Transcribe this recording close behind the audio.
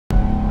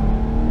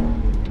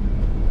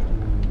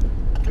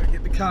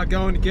car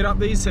going to get up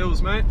these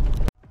hills, mate.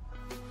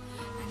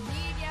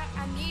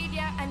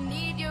 I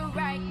need you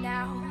right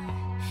now.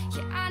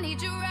 Yeah, I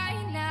need you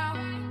right now.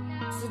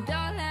 So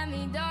don't let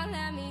me down.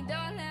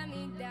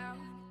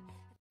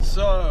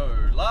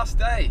 So, last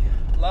day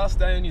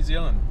in New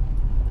Zealand.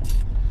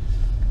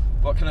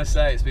 What can I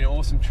say? It's been an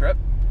awesome trip,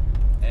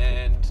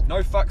 and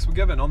no fucks were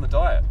given on the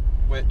diet,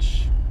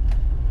 which,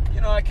 you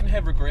know, I can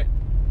have regret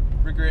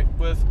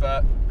with,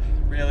 but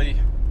really,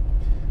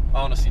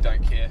 I honestly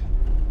don't care.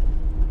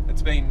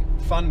 It's been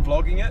fun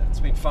vlogging it, it's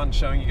been fun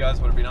showing you guys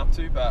what I've been up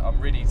to, but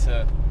I'm ready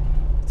to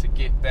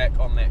get back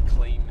on that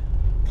clean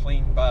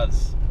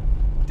buzz,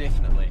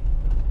 definitely.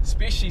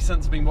 Especially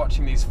since I've been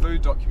watching these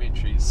food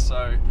documentaries.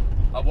 So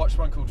I watched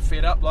one called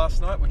Fed Up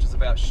last night, which is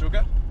about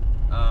sugar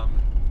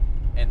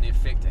and the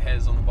effect it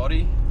has on the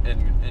body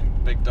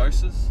in big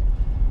doses.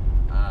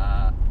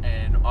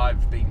 And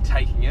I've been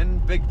taking in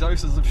big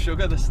doses of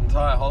sugar this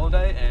entire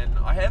holiday, and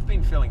I have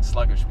been feeling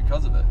sluggish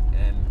because of it.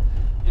 And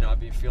you know,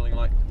 I've been feeling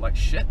like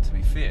shit, to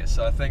be fair.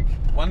 So I think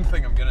one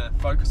thing I'm gonna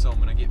focus on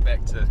when I get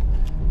back to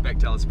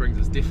Alice Springs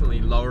is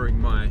definitely lowering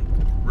my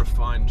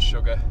refined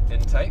sugar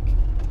intake.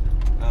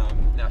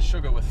 Now,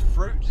 sugar with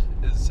fruit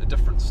is a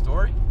different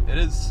story. It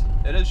is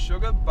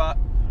sugar, but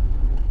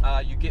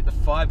you get the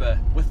fiber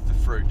with the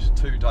fruit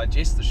to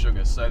digest the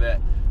sugar, so that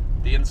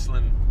the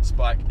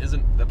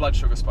blood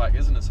sugar spike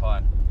isn't as high,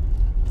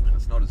 and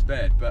it's not as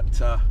bad.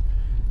 But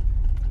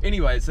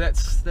anyways,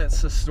 that's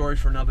a story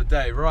for another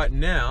day. Right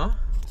now,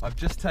 I've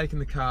just taken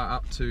the car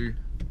up to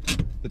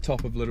the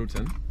top of Lyttelton,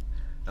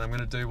 and I'm going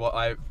to do what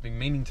I've been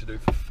meaning to do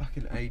for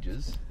fucking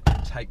ages,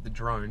 and take the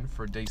drone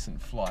for a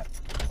decent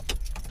flight.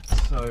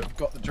 So I've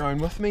got the drone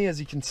with me, as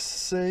you can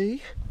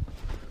see,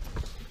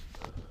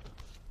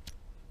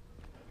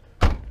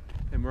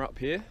 and we're up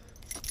here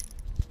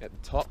at the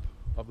top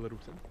of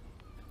Lyttelton.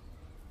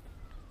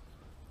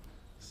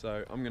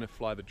 So I'm going to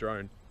fly the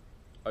drone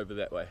over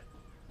that way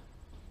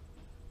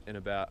in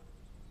about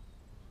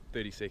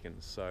 30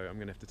 seconds. So I'm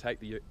going to have to take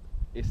the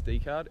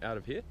SD card out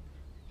of here,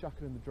 chuck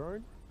it in the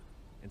drone,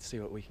 and see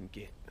what we can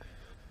get.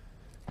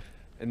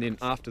 And then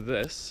after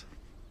this,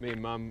 me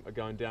and Mum are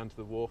going down to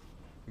the wharf.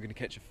 I'm going to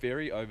catch a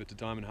ferry over to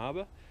Diamond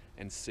Harbour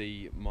and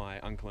see my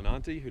uncle and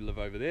auntie who live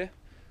over there.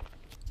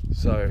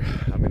 So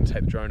I'm going to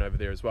take the drone over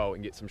there as well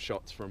and get some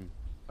shots from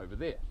over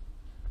there.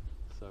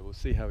 So we'll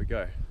see how we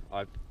go.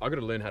 I got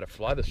to learn how to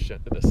fly this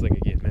thing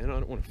again, man. I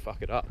don't want to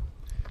fuck it up.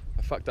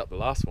 I fucked up the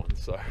last one,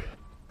 so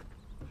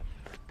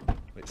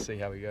let's see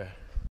how we go.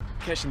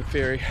 Catching the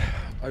ferry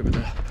over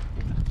the,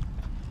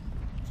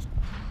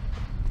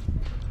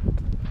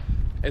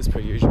 as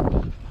per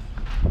usual,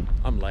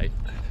 I'm late.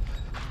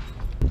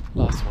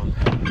 Last one.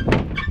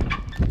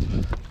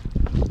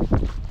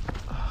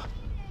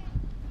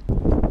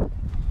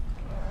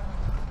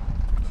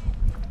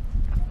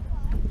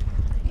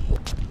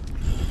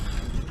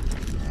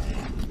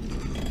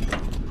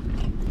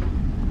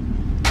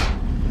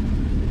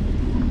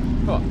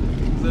 What?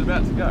 Is it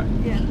about to go?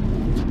 Yeah.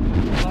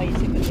 Why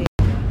is it with it?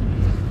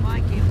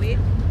 Might get wet.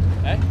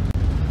 Eh?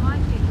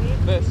 Might get wet.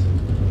 This?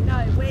 No,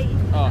 we.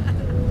 Oh.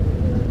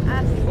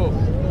 Us. Oh.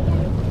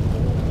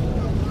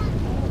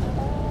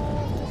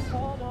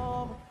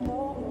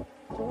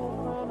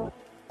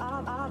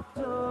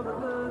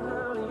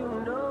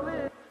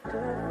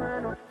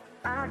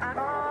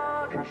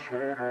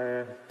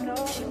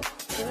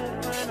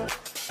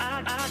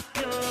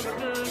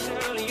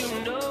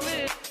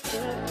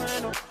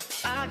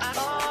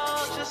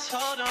 Just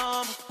hold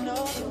on, no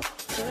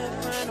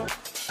different.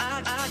 I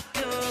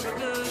do a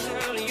good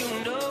girl, you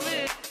know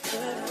it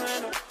different.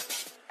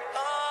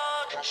 Oh,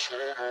 just hold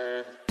on,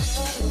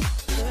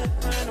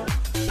 different.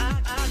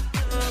 I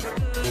do a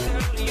good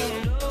girl, you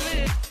know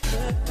it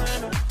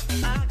different.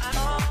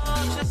 Oh,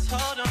 just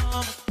hold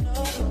on, no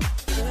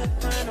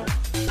different.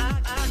 I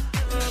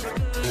do a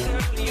good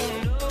girl, you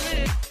know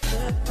it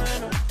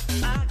different.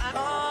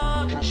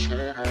 Oh, just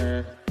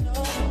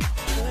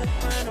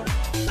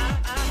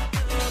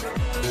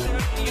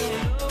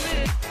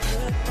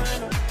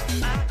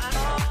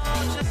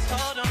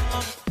hold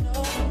on, no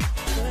different.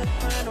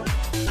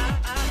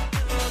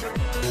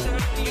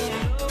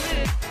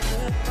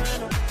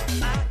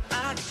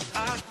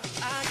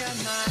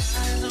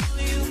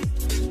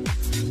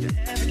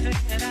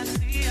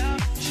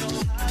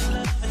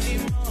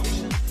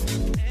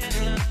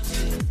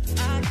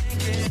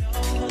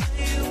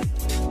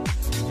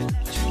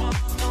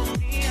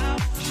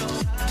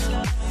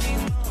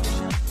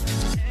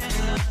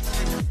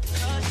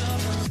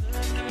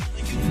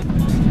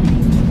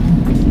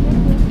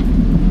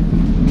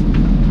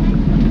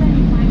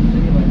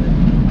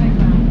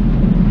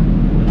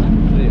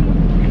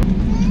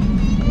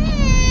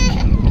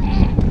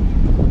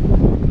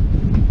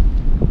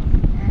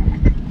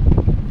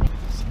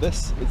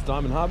 This is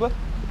Diamond Harbour,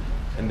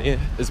 and there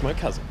is my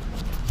cousin.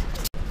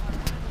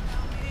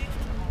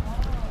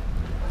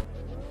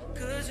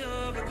 Cause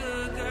you're a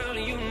good girl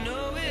and you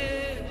know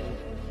it.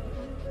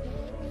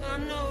 I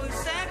know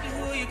exactly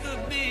who you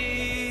could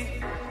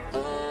be.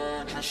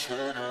 Oh, just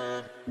shut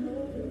up.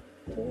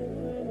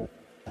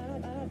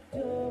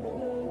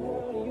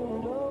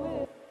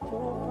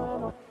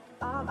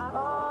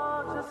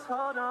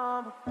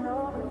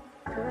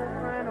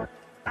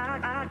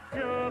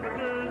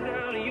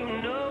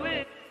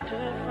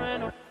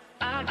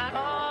 What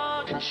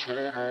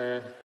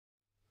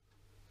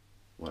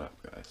up,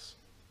 guys?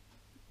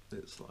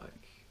 It's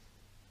like,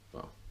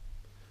 well,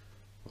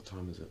 what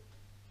time is it?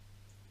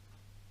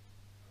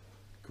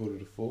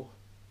 3:45.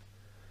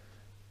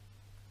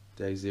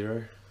 Day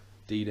 0,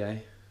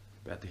 D-Day,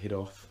 about to head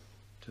off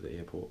to the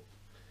airport.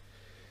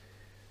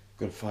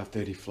 Got a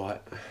 5:30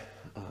 flight.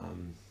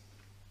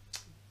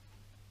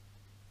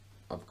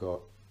 I've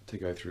got to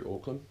go through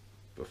Auckland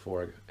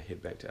before I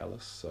head back to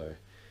Alice, so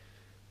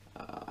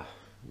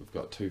we've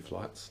got 3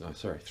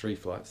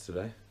 flights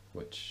today,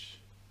 which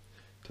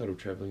total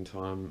travelling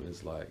time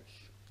is like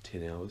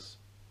 10 hours.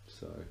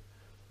 So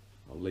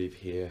I'll leave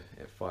here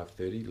at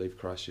 5:30, leave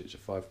Christchurch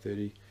at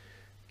 5:30,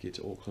 get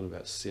to Auckland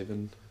about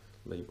 7,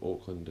 leave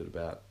Auckland at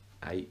about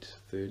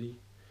 8:30,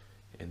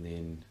 and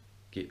then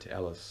get to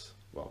Alice.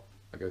 Well,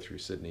 I go through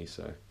Sydney,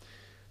 so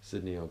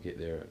Sydney I'll get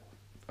there at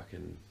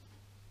fucking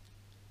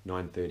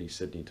 9:30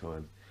 Sydney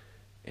time,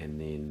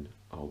 and then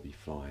I'll be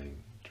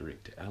flying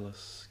direct to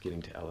Alice,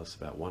 getting to Alice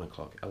about 1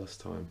 o'clock Alice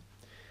time,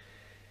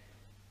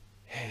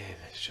 and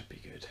it should be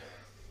good.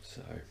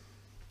 So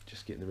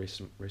just getting the rest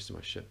of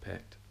my shit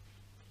packed.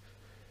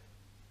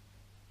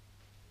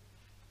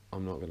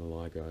 I'm not gonna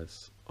lie,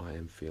 guys, I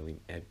am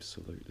feeling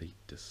absolutely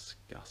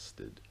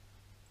disgusted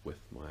with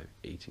my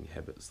eating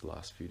habits the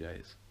last few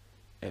days.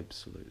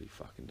 Absolutely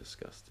fucking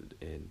disgusted,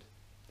 and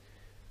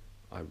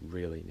I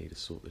really need to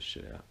sort this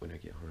shit out when I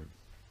get home.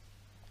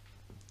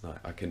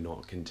 Like, I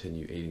cannot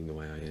continue eating the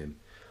way I am.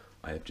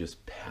 I have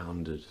just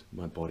pounded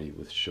my body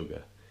with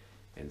sugar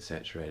and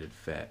saturated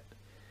fat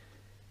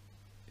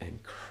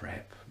and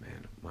crap,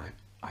 man.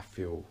 I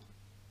feel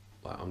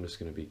like, I'm just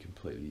going to be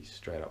completely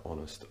straight up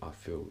honest, I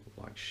feel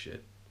like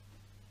shit.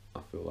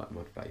 I feel like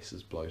my face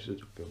is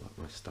bloated. I feel like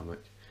my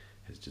stomach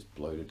has just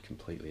bloated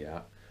completely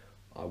out.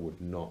 I would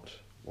not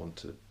want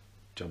to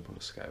jump on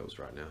the scales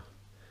right now.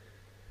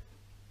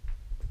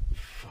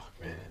 Fuck,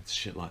 man, it's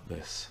shit like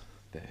this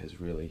that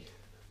has really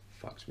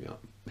fucked me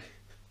up.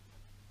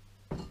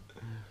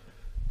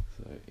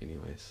 So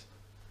anyways,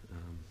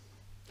 I'm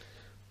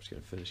just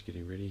going to finish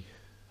getting ready,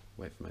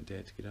 wait for my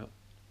dad to get up,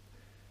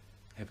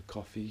 have a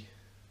coffee,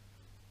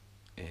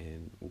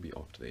 and we'll be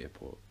off to the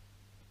airport,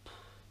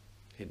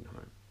 heading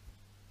home.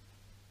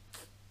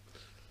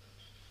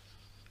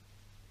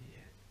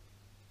 Yeah.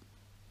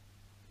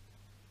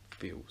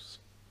 Feels.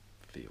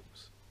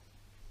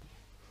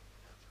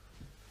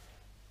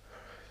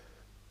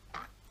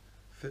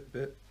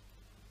 Fitbit.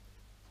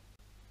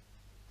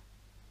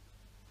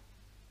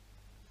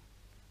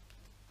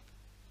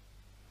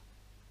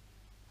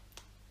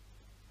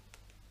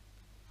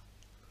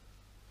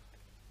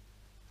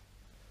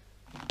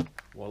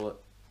 Wallet.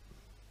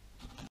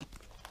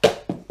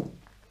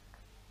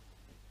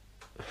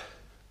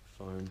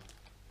 Phone.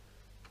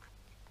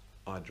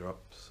 Eye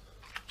drops.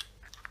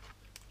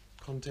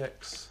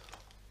 Contacts.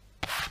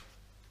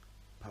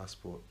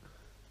 Passport.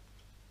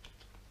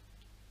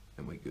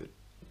 And we're good.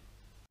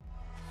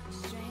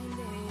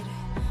 Stranded